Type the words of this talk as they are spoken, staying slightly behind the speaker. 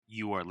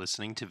You are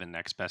listening to the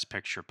Next Best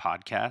Picture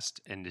podcast,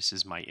 and this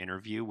is my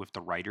interview with the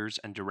writers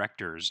and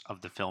directors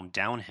of the film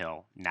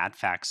Downhill, Nat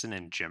Faxon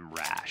and Jim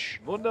Rash.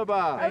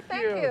 Wunderbar. Oh,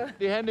 thank you.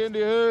 Die Hände in die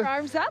Höhe.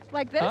 Arms up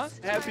like this. Huh?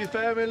 Happy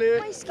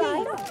family. My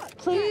skin.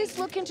 Please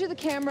look into the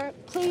camera.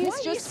 Please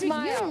just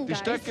smile. Die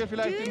Stöcke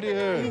vielleicht in die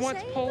Höhe. He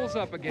wants pulls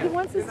up He again.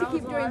 wants us to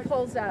keep doing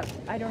pulls up.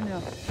 I don't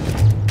know.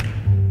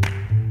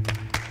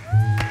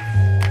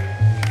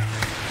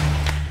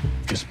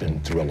 Just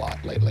been through a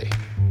lot lately.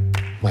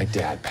 My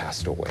dad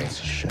passed away.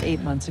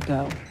 8 months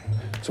ago.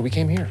 So we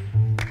came here.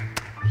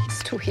 He's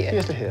still here.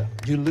 Here's to here.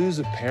 You lose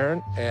a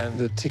parent and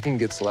the ticking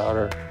gets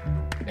louder.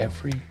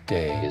 Every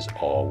day is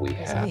all we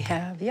have. We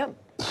have, yep.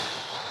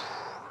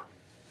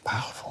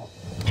 Powerful.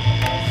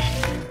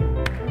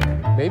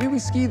 Maybe we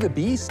ski the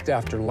beast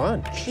after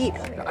lunch. Pete.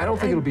 I don't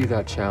think it'll be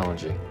that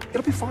challenging.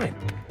 It'll be fine.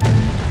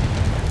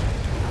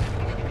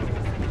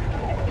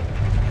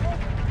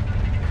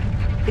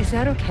 Is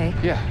that okay?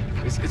 Yeah,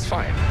 it's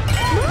fine.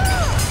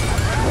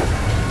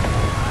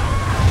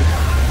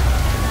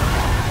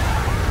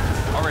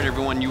 All right,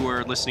 everyone, you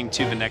are listening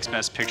to the Next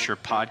Best Picture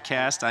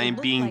podcast. I am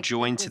being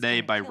joined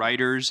today by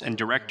writers and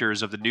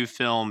directors of the new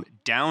film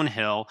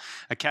Downhill,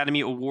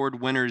 Academy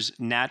Award winners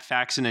Nat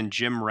Faxon and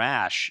Jim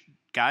Rash.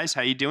 Guys,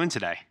 how you doing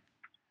today?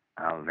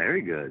 Oh,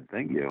 very good.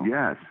 Thank you.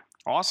 Yes,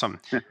 Awesome.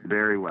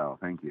 very well.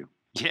 Thank you.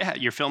 Yeah,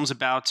 your film's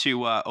about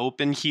to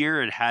open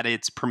here. It had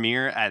its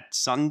premiere at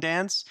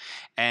Sundance.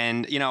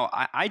 And, you know,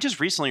 I just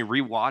recently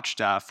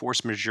rewatched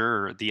Force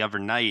Majeure the other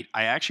night.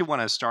 I actually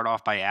want to start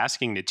off by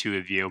asking the two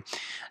of you,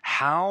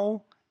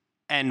 how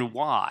and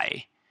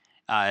why,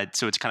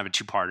 so it's kind of a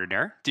two-parter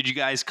there, did you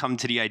guys come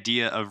to the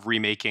idea of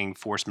remaking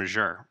Force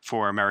Majeure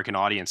for American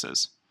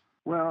audiences?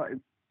 Well,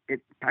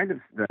 it kind of,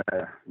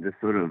 the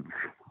sort of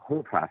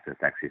whole process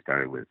actually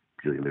started with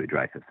Julia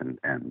Louis-Dreyfus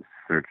and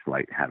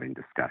Searchlight having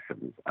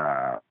discussions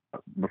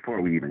before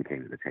we even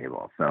came to the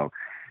table. So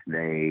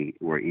they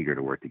were eager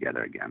to work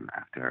together again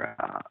after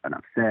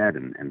enough said.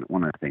 And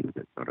one of the things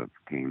that sort of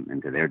came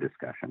into their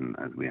discussion,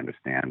 as we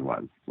understand,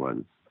 was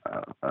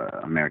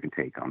American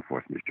take on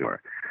Force Majeure.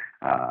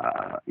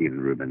 Ian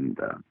Rubin,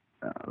 the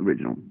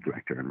original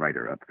director and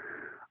writer of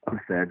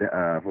said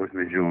Force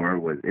Majeure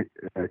was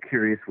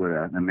curious what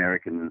an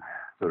American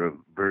sort of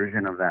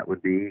version of that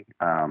would be.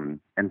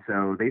 And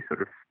so they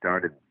sort of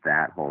started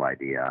that whole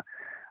idea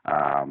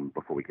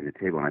before we came to the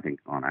table. And I think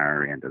on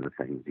our end of the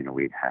things, you know,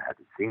 we had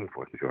seen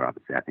Force Majeure.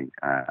 Obviously, I think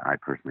I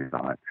personally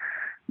saw it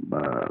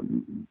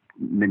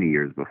many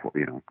years before,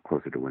 you know,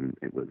 closer to when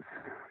it was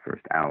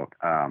first out.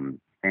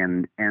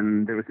 And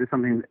there was just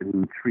something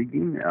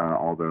intriguing,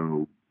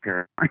 although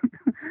terrifying,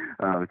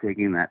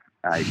 taking that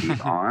idea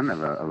on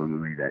of a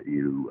movie that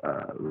you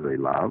really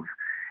love.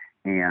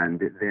 And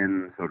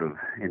then sort of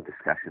in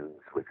discussions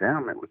with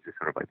them, it was just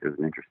sort of like there's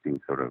an interesting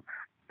sort of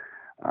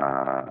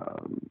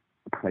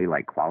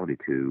play-like quality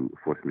to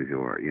Force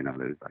Majeure. You know,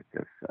 there's like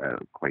this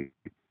quite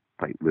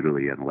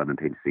literally an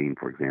 11-page scene,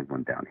 for example,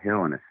 in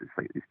Downhill, and it's just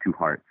like these two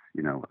hearts,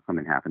 you know,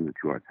 something happens, the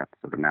two hearts have to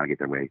sort of navigate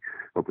their way,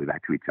 hopefully,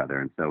 back to each other.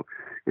 And so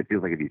it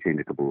feels like if you change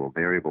a couple of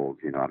variables,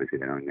 you know, obviously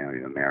they don't know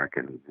you're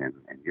Americans in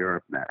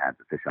Europe, and that adds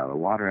a fish out of the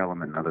water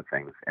element and other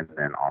things, and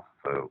then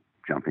also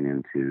jumping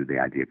into the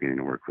idea of getting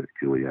to work with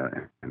Julia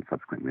and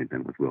subsequently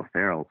then with Will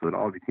Ferrell. So it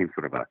all became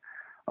sort of a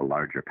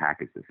larger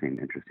package that seemed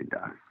interesting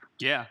to us.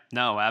 Yeah,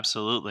 no,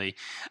 absolutely.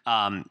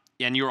 And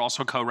you're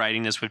also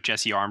co-writing this with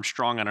Jesse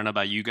Armstrong. I don't know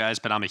about you guys,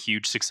 but I'm a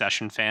huge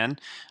Succession fan.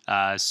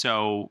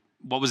 So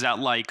what was that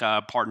like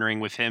partnering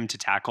with him to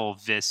tackle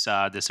this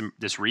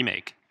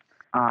remake?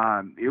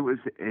 It was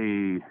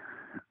a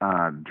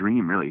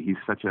dream, really. He's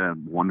such a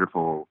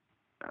wonderful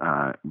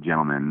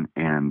gentleman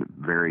and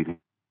very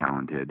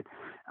talented.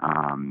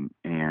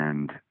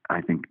 And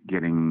I think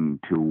getting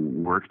to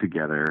work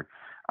together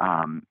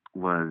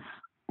was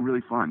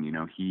really fun. You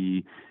know,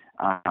 he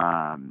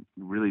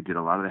really did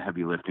a lot of the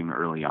heavy lifting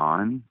early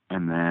on,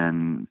 and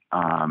then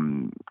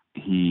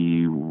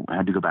he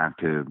had to go back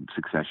to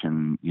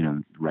Succession, you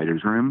know,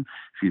 writer's room,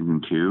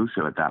 season 2.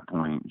 So at that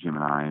point, Jim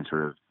and I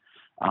sort of,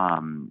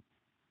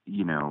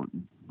 you know,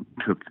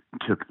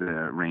 took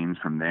the reins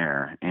from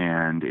there.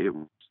 And it,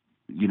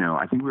 you know,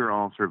 I think we were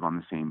all sort of on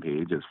the same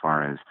page as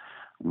far as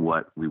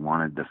what we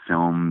wanted the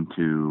film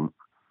to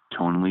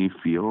tonally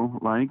feel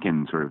like,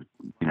 and sort of,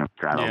 you know,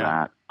 straddle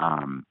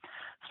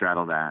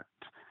that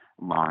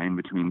line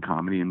between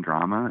comedy and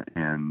drama,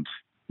 and,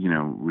 you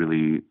know,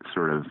 really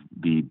sort of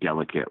be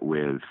delicate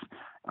with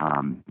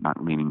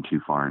not leaning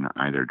too far in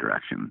either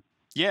direction.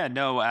 Yeah,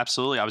 no,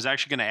 absolutely. I was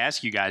actually going to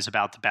ask you guys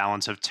about the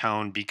balance of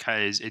tone,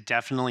 because it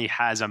definitely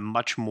has a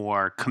much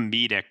more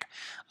comedic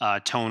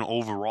tone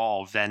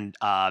overall than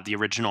the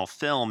original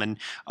film. And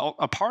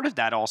a part of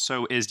that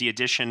also is the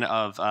addition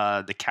of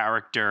the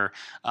character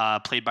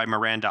played by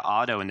Miranda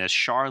Otto in this,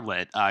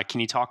 Charlotte. Can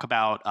you talk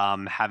about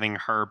having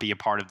her be a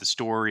part of the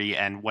story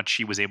and what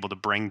she was able to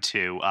bring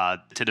to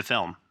the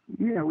film?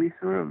 Yeah, we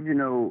sort of, you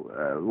know,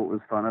 what was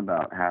fun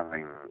about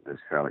having this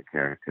Charlotte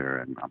character,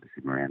 and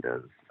obviously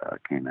Miranda's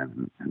came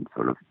in and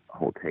sort of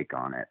whole take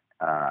on it,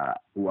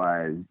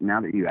 was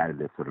now that you added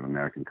this sort of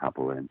American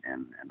couple in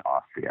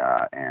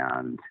Austria,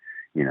 and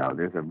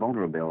there's a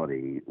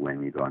vulnerability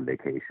when you go on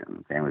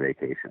vacation, family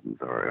vacations,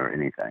 or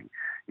anything,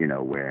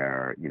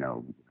 where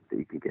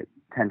you can get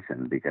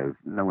tension because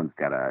no one's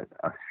got a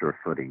sure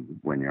footing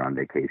when you're on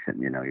vacation.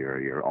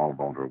 You're all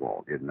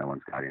vulnerable. No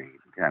one's got any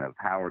kind of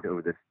power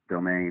over this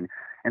domain.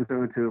 And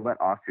so to let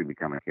Austria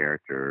become a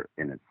character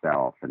in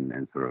itself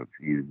and sort of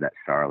use that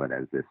Charlotte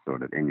as this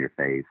sort of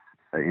in-your-face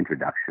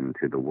introduction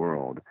to the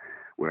world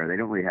where they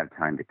don't really have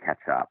time to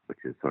catch up, which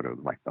is sort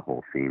of like the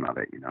whole theme of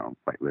it,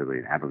 quite literally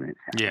an avalanche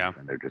happens,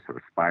 and they're just sort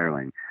of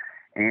spiraling.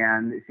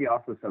 And she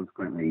also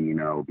subsequently,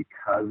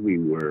 because we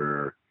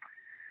were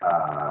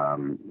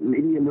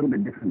maybe a little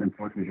bit different than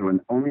Force Majeure,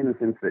 and only in the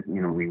sense that,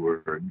 we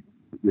were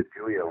with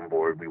Julia on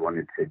board, we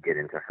wanted to get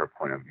into her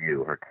point of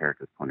view, her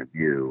character's point of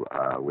view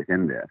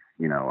within this.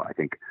 I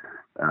think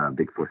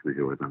Big Force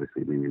Majeure is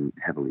obviously leaning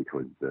heavily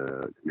towards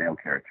the male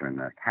character and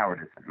the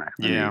cowardice and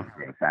masculinity,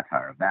 a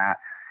satire of that.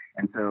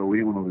 And so we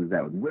didn't want to lose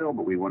that with Will,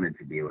 but we wanted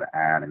to be able to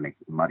add and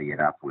muddy it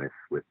up with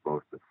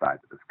both the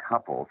sides of this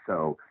couple.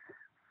 So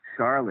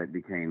Charlotte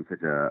became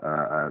such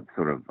a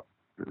sort of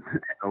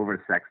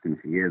oversexed than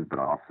she is, but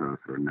also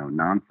sort of no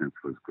nonsense,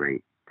 was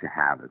great to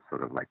have as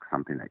sort of like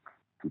something that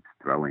keeps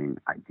throwing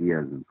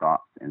ideas and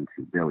thoughts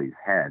into Billy's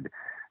head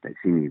that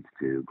she needs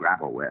to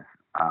grapple with.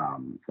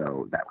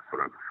 So that was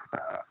sort of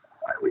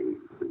why we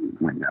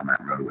went down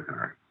that road with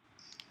her.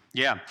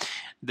 Yeah.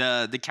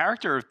 The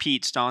character of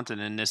Pete Staunton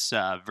in this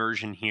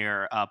version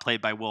here, played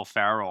by Will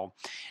Ferrell,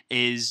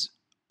 is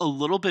a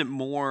little bit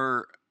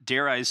more,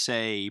 dare I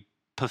say,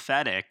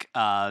 pathetic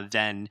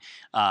than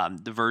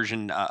the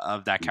version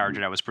of that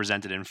character that was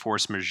presented in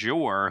Force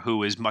Majeure,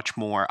 who is much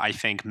more, I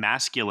think,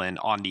 masculine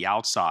on the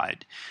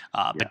outside,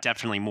 but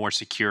definitely more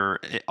secure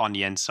on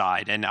the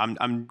inside. And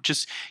I'm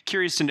just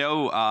curious to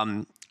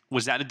know,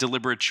 was that a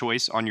deliberate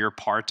choice on your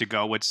part to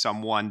go with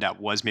someone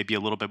that was maybe a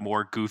little bit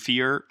more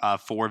goofier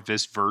for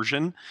this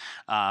version?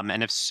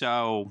 And if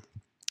so,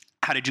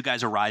 how did you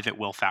guys arrive at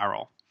Will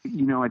Ferrell?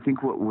 I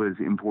think what was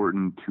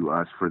important to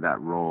us for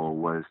that role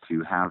was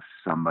to have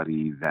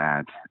somebody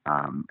that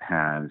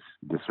has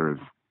this sort of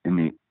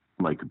innate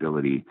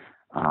likability,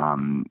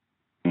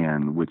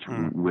 and which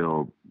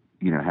Will,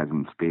 has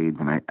in spades.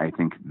 And I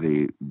think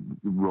the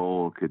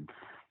role could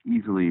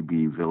easily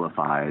be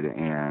vilified,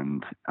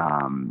 and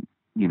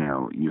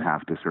you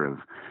have to sort of,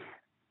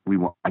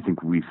 I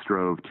think we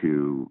strove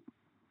to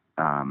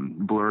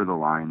blur the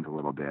lines a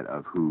little bit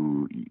of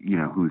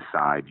whose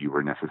side you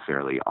were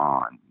necessarily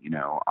on.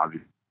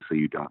 Obviously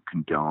you don't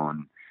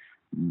condone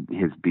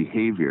his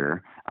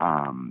behavior,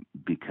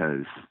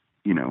 because,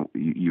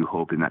 you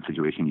hope in that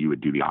situation you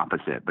would do the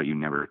opposite, but you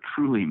never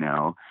truly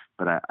know.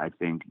 But I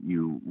think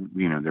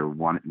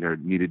there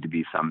needed to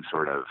be some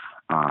sort of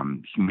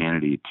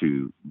humanity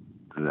to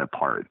the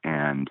part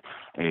and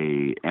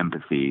a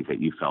empathy that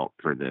you felt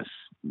for this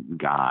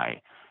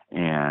guy.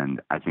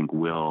 And I think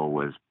Will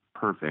was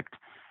perfect,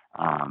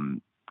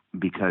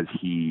 because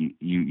you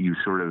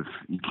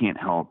can't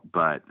help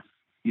but,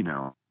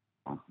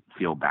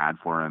 feel bad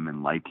for him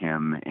and like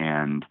him.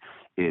 And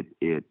it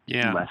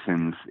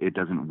lessens, it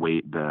doesn't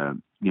weight it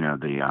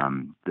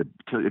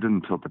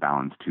doesn't tilt the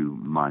balance too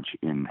much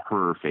in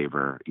her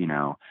favor,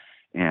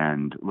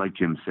 and like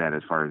Jim said,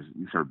 as far as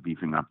sort of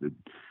beefing up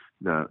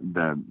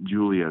the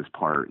Julia's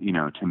part,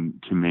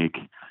 to make,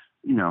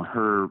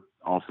 her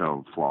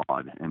also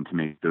flawed, and to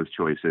make those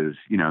choices,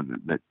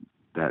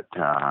 that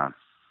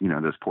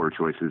those poor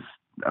choices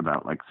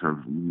about like sort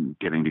of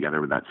getting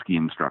together with that ski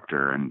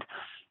instructor and,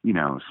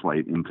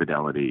 slight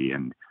infidelity.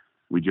 And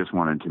we just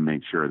wanted to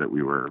make sure that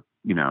we were,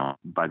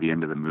 by the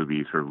end of the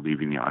movie, sort of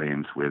leaving the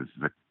audience with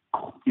a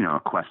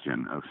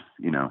question of,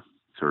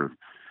 sort of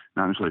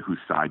not necessarily whose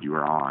side you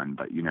were on,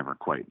 but you never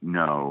quite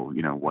know,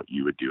 what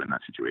you would do in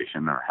that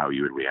situation or how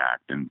you would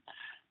react. And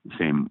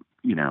same,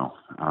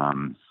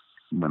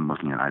 when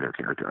looking at either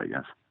character, I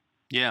guess.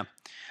 Yeah.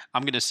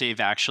 I'm going to save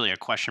actually a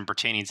question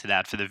pertaining to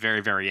that for the very,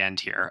 very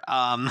end here.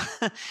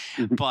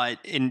 But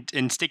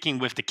in sticking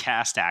with the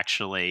cast,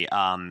 actually,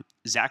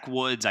 Zach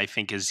Woods, I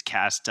think, is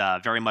cast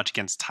very much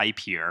against type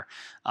here.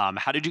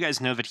 How did you guys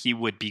know that he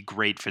would be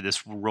great for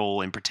this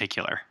role in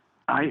particular?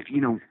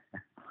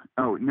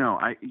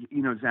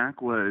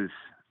 Zach was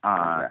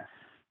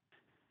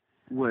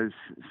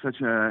such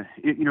a,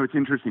 it's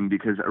interesting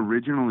because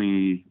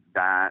originally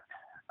that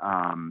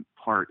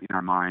part in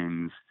our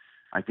minds,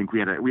 I think we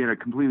had a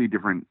completely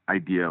different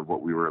idea of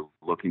what we were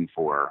looking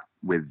for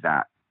with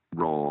that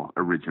role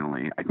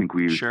originally. I think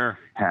we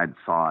had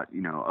thought,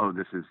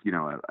 this is,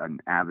 an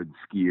avid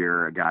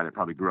skier, a guy that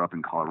probably grew up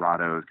in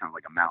Colorado, is kind of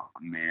like a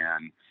mountain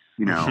man,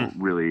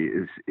 really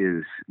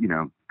is,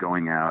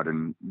 going out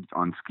and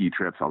on ski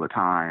trips all the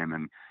time.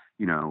 And,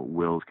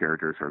 Will's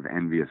character is sort of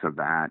envious of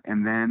that.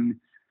 And then,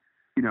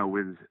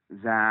 with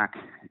Zach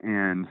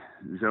and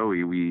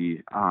Zoe,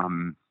 we,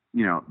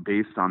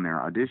 based on their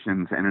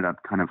auditions, ended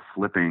up kind of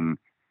flipping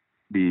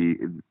the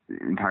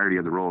entirety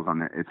of the roles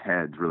on its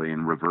heads, really,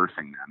 and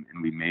reversing them.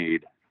 And we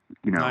made,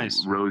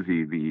 nice.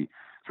 Rosie the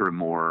sort of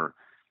more,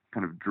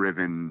 kind of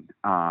driven,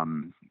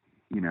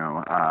 you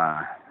know,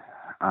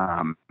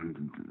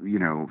 you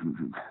know,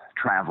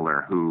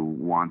 traveler who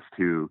wants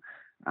to,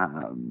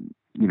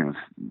 you know,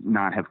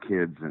 not have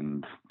kids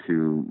and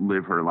to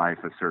live her life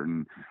a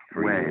certain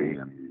way,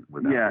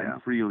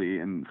 freely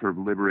and sort of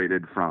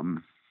liberated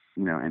from,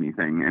 you know,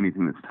 anything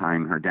that's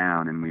tying her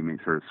down. And we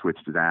sort of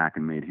switched Zach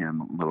and made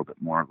him a little bit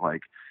more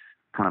like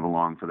kind of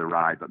along for the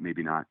ride, but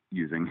maybe not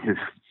using his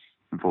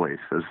voice,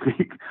 so to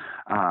speak.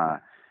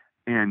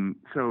 And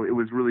so it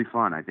was really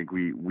fun. I think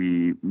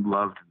we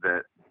loved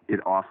that it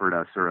offered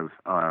a sort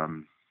of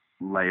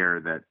layer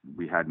that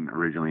we hadn't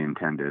originally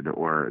intended,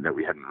 or that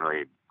we hadn't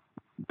really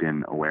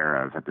been aware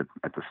of at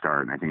the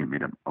start. And I think it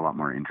made it a lot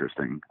more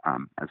interesting,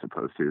 as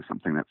opposed to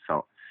something that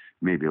felt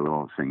maybe a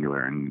little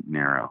singular and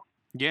narrow.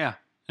 Yeah.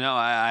 No,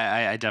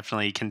 I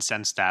definitely can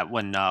sense that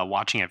when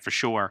watching it, for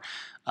sure.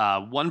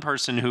 One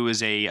person who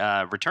is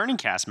a returning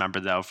cast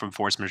member, though, from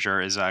Force Majeure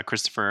is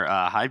Christopher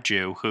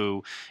Hivejew,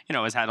 who, you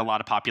know, has had a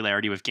lot of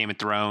popularity with Game of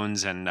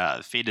Thrones and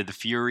Fate of the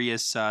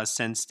Furious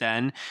since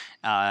then.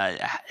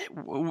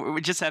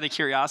 Just out of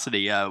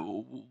curiosity,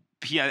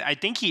 I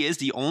think he is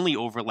the only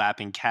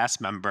overlapping cast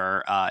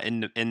member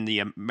in the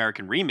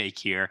American remake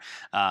here.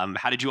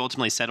 How did you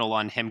ultimately settle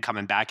on him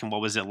coming back, and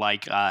what was it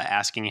like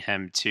asking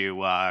him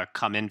to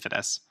come in for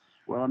this?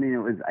 Well, I mean, it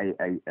was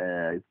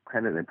I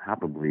credited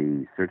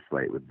probably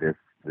Searchlight with this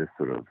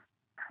sort of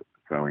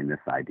throwing this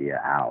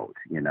idea out.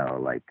 You know,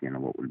 like, you know,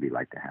 what would it be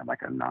like to have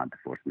like a nod to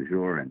Force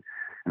Majeure, and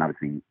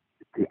obviously,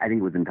 I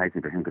think it was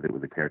enticing for him because it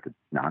was a character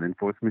not in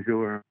Force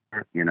Majeure.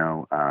 You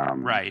know,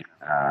 right,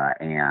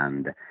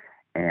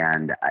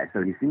 And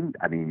so he seemed,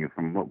 I mean,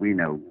 from what we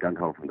know,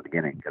 gung-ho from the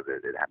beginning, because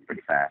it happened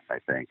pretty fast, I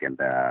think.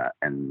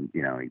 And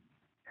you know, he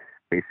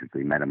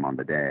basically met him on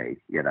the day,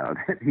 you know,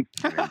 that he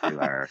came into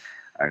our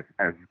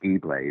ski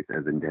place,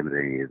 as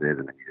intimidating as it is.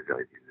 And then you just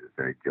realize he's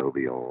a very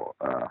jovial,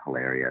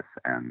 hilarious,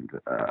 and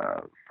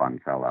fun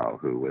fellow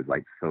who was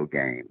like so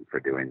game for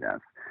doing this.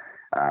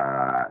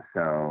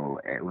 So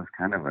it was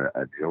kind of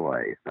a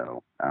joy.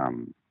 So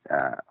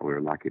we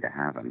were lucky to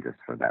have him just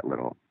for that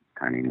little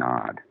tiny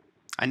nod.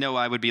 I know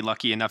I would be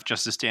lucky enough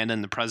just to stand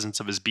in the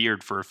presence of his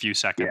beard for a few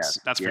seconds.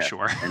 That's for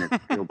sure. And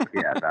it's still,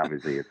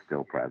 obviously it's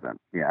still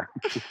present. Yeah.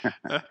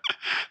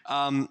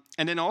 And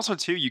then also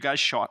too, you guys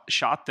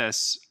shot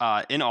this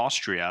in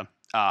Austria.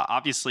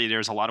 Obviously,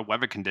 there's a lot of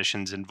weather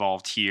conditions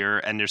involved here,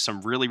 and there's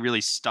some really,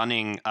 really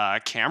stunning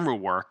camera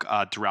work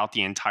throughout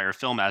the entire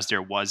film, as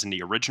there was in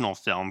the original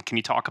film. Can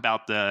you talk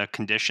about the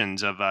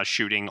conditions of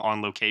shooting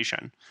on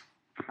location?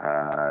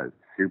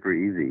 Super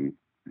easy.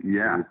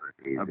 Yeah. Super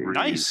easy.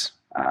 Nice.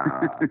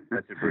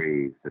 Such a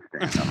breeze to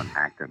stand on an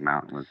active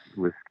mountain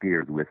with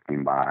skiers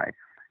whisking by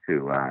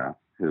who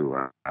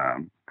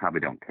probably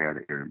don't care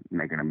that you're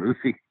making a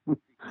movie.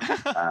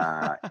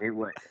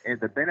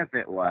 The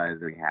benefit was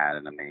we had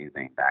an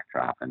amazing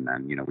backdrop, and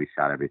then, you know, we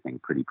shot everything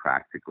pretty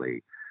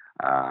practically.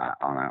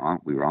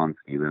 We were on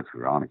ski lifts, we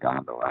were on a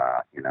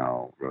gondola, you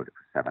know, rode it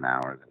for 7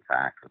 hours, in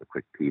fact, with a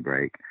quick pee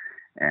break.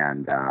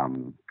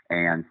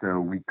 And so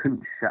we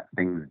couldn't shut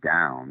things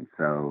down.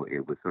 So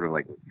it was sort of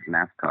like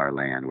NASCAR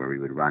land, where we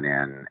would run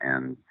in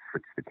and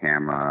switch the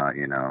camera,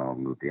 you know,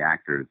 move the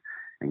actors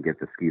and get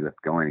the ski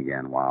lift going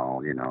again,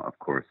 while, you know, of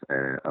course,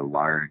 a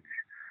large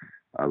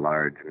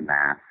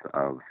mass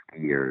of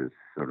skiers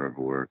sort of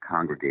were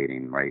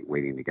congregating, right,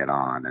 waiting to get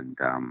on, and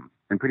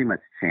pretty much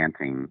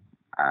chanting,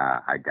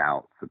 I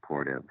doubt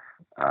supportive,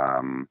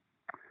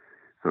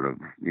 sort of,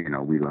 you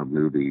know, we love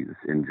movies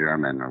in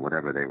German or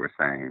whatever they were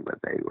saying, but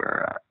they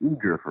were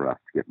eager for us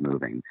to get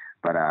moving.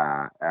 But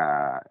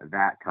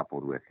that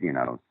coupled with, you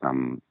know,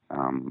 some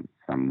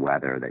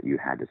weather that you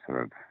had to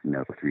sort of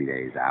know 3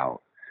 days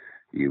out,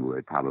 you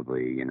would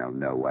probably, you know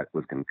what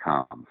was going to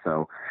come.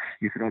 So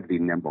you sort of have to be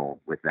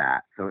nimble with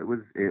that. So it was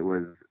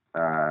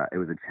a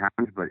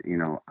challenge, but, you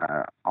know,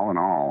 all in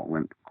all, it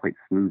went quite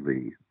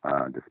smoothly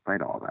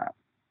despite all that,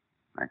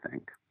 I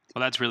think.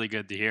 Well, that's really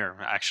good to hear,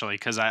 actually,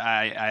 because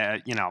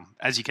I, you know,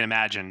 as you can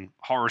imagine,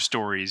 horror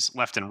stories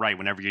left and right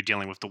whenever you're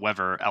dealing with the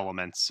weather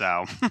elements.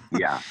 So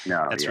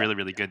that's really,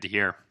 really good to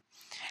hear.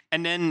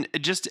 And then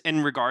just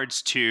in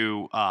regards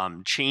to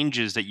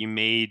changes that you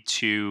made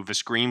to the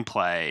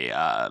screenplay,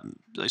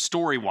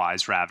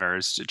 story-wise, rather,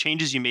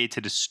 changes you made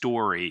to the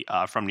story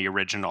from the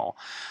original,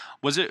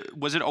 was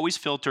it always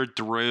filtered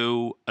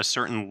through a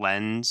certain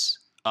lens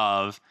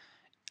of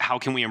how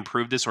can we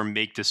improve this or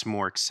make this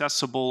more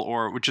accessible,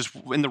 or just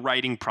in the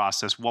writing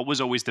process, what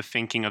was always the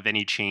thinking of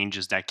any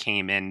changes that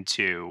came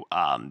into,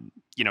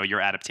 you know,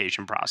 your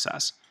adaptation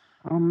process?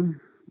 I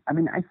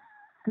mean, I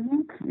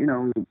think, you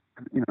know,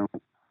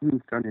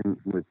 even starting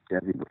with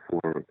Desi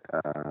before,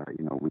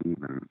 you know, we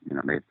even, you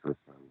know, made sort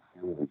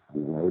of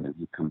road, and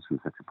he comes from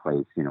such a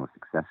place, you know,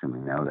 Succession. We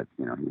know that,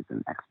 you know, he's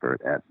an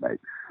expert at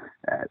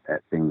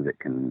things that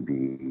can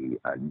be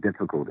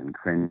difficult and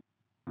cringy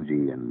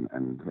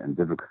and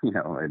difficult, you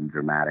know, and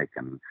dramatic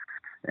and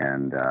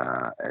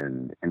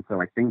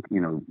so I think, you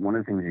know, one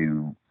of the things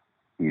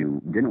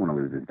you didn't want to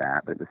lose is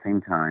that, but at the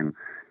same time,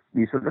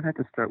 you sort of have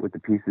to start with the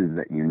pieces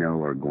that you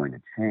know are going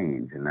to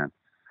change, and that's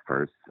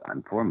first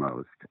and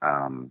foremost,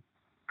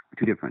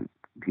 two different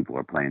people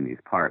are playing these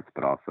parts,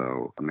 but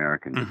also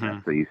Americans.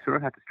 So you sort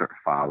of have to start to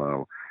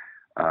follow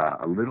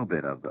a little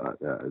bit of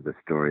the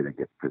story that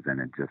gets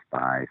presented just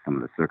by some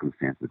of the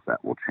circumstances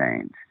that will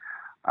change.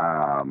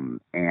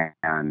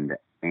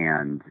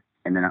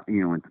 And then,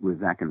 you know, with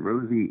Zach and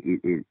Rosie,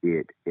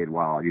 it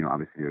while, you know,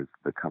 obviously there's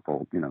the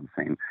couple, you know, the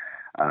same,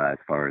 as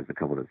far as the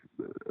couple that's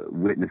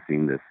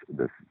witnessing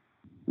this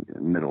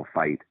middle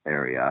fight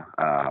area,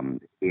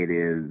 it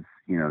is,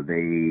 you know,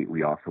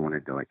 we also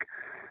wanted to like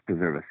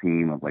preserve a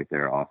theme of like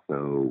they're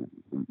also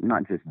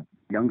not just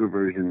younger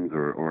versions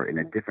or in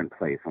a different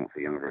place, I won't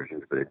say younger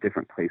versions, but a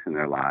different place in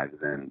their lives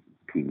than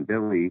Pete and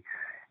Billy.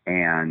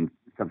 And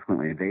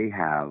subsequently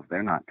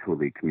they're not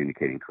totally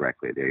communicating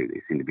correctly. They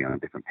seem to be on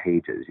different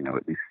pages, you know,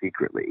 at least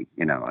secretly,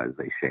 you know, as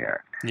they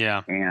share.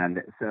 Yeah.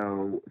 And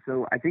so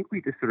I think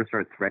we just sort of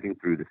started threading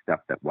through the stuff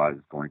that was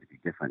going to be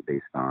different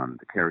based on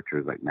the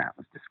characters like Matt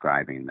was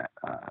describing that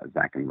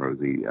Zach and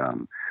Rosie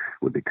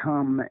would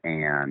become,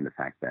 and the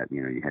fact that,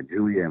 you know, you had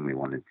Julia, and we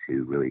wanted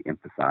to really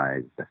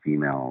emphasize the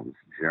female's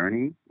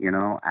journey, you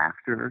know,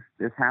 after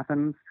this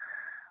happens.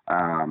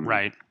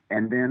 Right.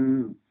 And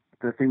then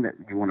the thing that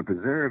you want to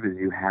preserve is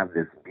you have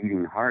this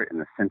beating heart in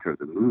the center of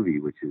the movie,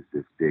 which is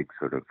this big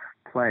sort of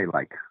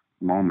play-like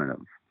moment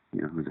of,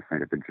 you know, who's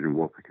afraid of the Virginia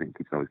Woolf? I think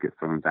keeps always gets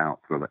thrown out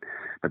through it.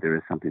 But there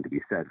is something to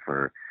be said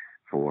for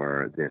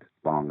this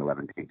long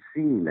 11-page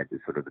scene that is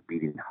sort of the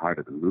beating heart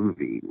of the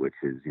movie, which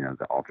is, you know,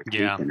 the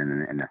altercation,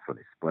 and that's where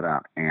they split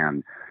up.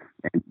 And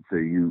so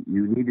you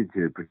needed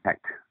to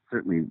protect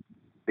certainly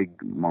big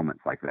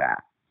moments like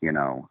that, you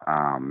know,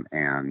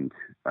 and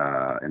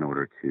in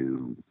order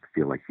to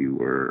feel like you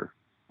were,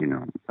 you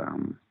know,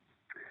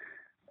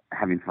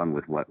 having fun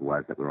with what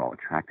was that we're all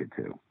attracted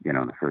to, you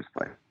know, in the first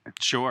place.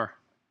 Sure.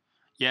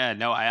 Yeah,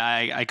 no,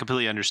 I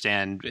completely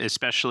understand,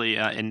 especially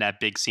in that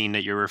big scene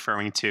that you're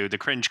referring to. The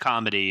cringe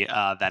comedy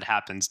that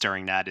happens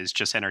during that is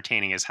just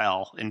entertaining as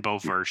hell in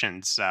both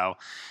versions. So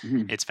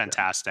it's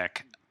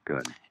fantastic.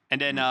 Good.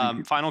 And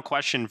then final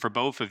question for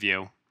both of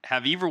you.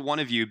 Have either one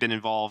of you been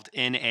involved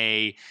in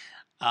a,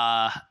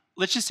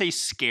 let's just say,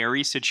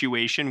 scary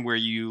situation where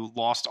you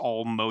lost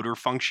all motor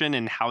function,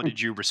 and how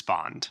did you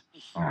respond?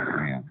 Oh,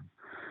 man.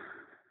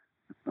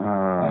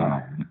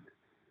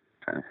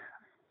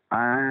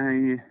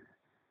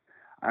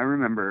 I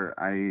remember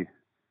I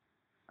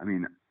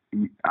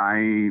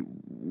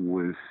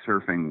was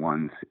surfing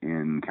once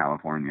in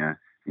California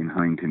in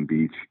Huntington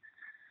Beach,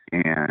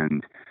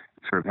 and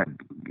sort of had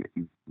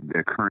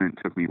the current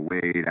took me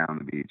way down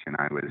the beach, and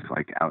I was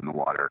like out in the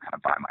water kind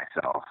of by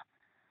myself,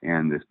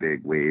 and this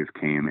big wave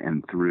came,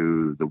 and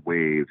through the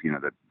wave, you know,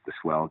 the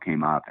swell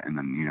came up, and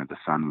then, you know, the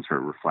sun was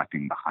sort of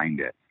reflecting behind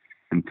it,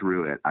 and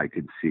through it I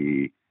could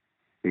see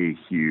a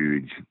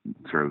huge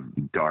sort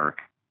of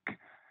dark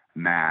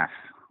mass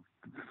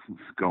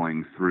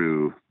going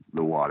through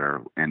the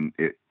water, and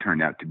it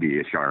turned out to be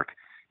a shark.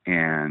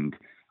 And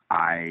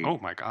I oh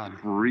my God,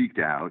 freaked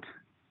out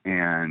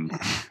and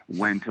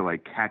went to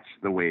like catch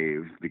the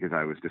wave because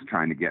I was just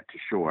trying to get to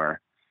shore,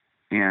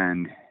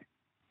 and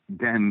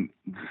then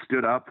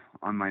stood up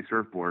on my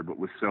surfboard, but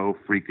was so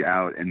freaked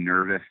out and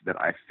nervous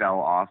that I fell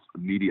off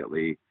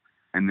immediately,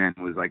 and then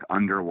was like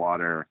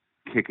underwater,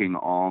 kicking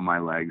all my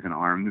legs and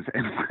arms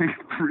and like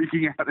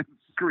freaking out and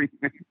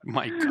screaming.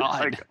 My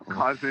God. Like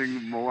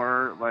causing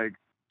more like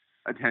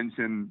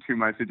attention to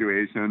my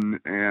situation.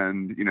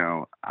 And, you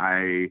know,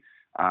 I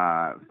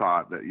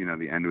thought that, you know,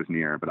 the end was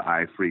near, but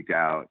I freaked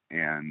out,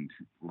 and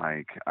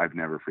like I've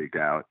never freaked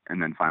out.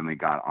 And then finally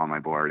got on my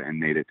board and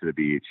made it to the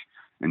beach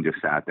and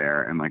just sat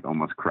there and like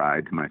almost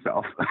cried to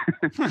myself.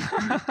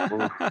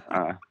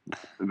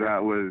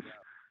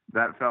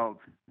 That felt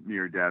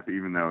near death,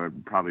 even though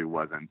it probably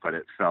wasn't, but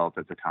it felt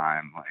at the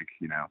time like,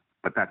 you know,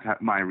 but that's how,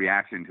 my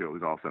reaction to it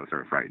was also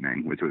sort of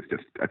frightening, which was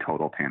just a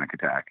total panic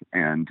attack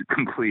and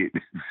complete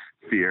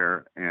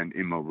fear and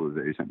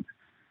immobilization.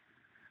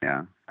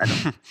 Yeah.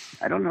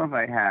 I don't know if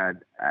I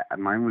had,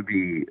 mine would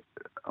be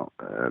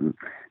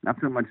not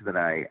so much that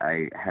I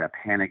had a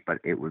panic, but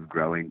it was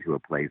growing to a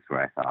place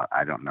where I thought,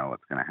 I don't know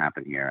what's going to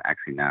happen here.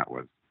 Actually, Nat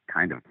was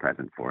kind of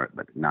present for it,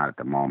 but not at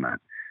the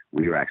moment.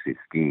 We were actually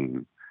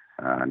skiing.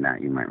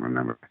 Nat, you might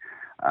remember,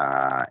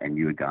 and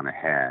you had gone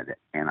ahead,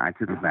 and I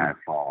took a bad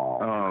fall.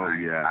 Oh,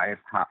 yeah. I have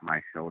popped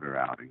my shoulder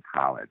out in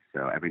college,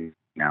 so every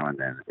now and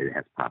then it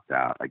has popped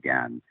out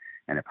again,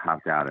 and it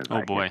popped out as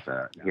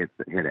hit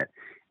it.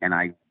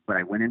 But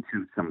I went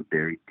into some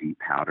very deep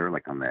powder,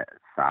 like on the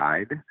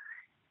side,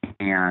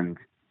 and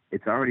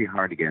it's already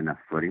hard to get enough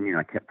footing. You know,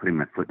 I kept putting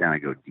my foot down, I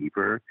go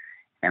deeper,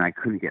 and I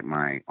couldn't get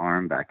my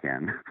arm back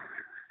in.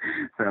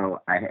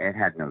 So it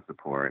had no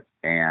support.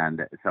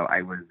 And so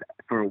I was,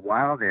 for a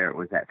while there, it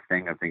was that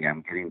thing of thinking,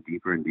 I'm getting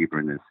deeper and deeper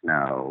in the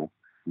snow.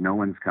 No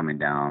one's coming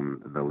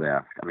down the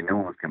lift. I mean, no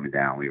one was coming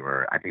down.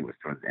 I think it was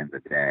towards the end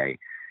of the day.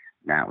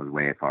 Nat was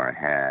way far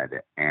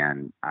ahead.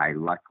 And I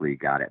luckily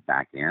got it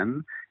back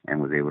in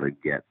and was able to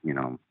get, you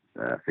know,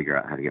 figure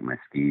out how to get my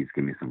skis,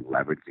 give me some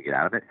leverage to get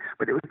out of it.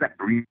 But it was that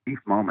brief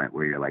moment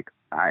where you're like,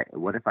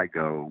 what if I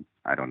go,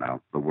 I don't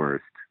know, the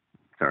worst,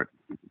 start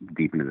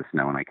deep into the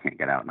snow and I can't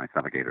get out and I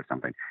suffocate or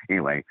something.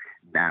 Anyway,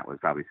 Nat was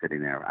probably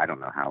sitting there. I don't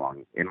know how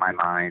long. In my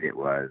mind, it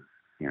was,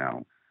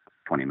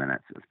 20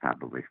 minutes. It was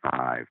probably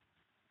 5.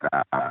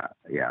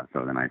 Yeah.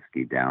 So then I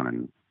skied down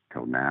and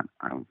told Nat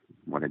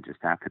what had just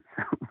happened.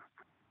 So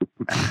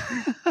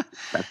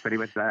that's pretty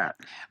much that.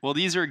 Well,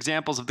 these are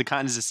examples of the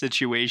kinds of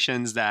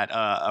situations that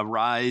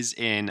arise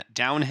in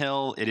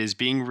Downhill. It is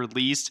being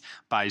released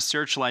by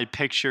Searchlight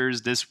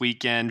Pictures this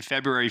weekend,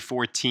 February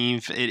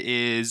 14th.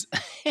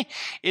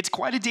 It's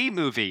quite a date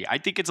movie. I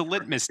think it's a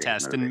litmus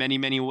test in many,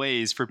 many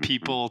ways for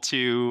people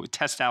to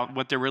test out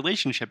what their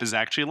relationship is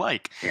actually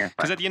like.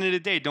 Because at the end of the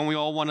day, don't we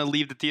all want to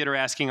leave the theater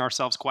asking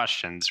ourselves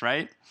questions,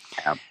 right?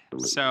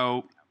 Absolutely.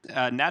 So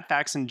Nat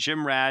Faxon,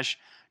 Jim Rash,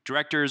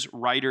 directors,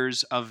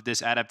 writers of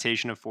this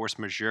adaptation of Force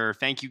Majeure.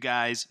 Thank you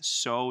guys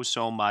so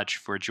much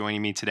for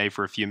joining me today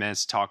for a few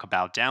minutes to talk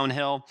about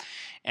Downhill.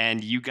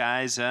 And you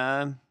guys,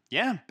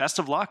 best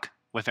of luck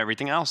with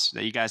everything else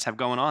that you guys have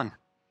going on.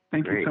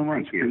 Thank you so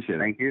much. Thank you. Appreciate it.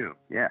 Thank you.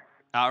 Yeah.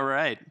 All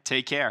right.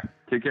 Take care.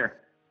 Take care.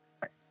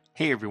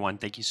 Hey everyone,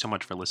 thank you so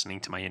much for listening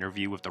to my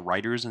interview with the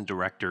writers and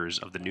directors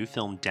of the new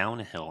film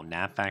Downhill,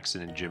 Nat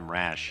Faxon and Jim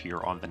Rash, here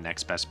on the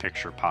Next Best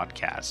Picture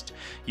podcast.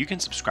 You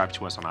can subscribe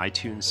to us on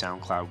iTunes,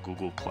 SoundCloud,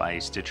 Google Play,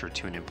 Stitcher,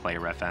 TuneIn,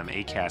 Player FM,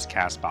 Acast,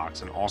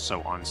 CastBox, and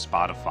also on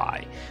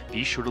Spotify.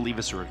 Be sure to leave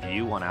us a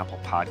review on Apple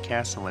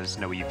Podcasts and let us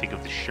know what you think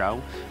of the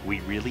show. We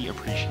really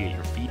appreciate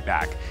your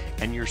feedback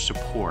and your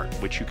support,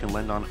 which you can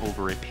lend on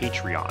over at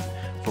Patreon.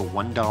 For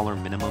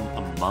 $1 minimum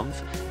a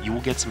month, you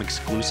will get some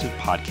exclusive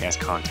podcast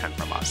content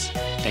from us.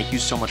 Thank you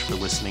so much for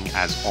listening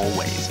as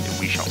always, and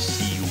we shall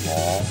see you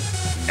all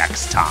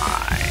next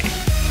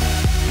time.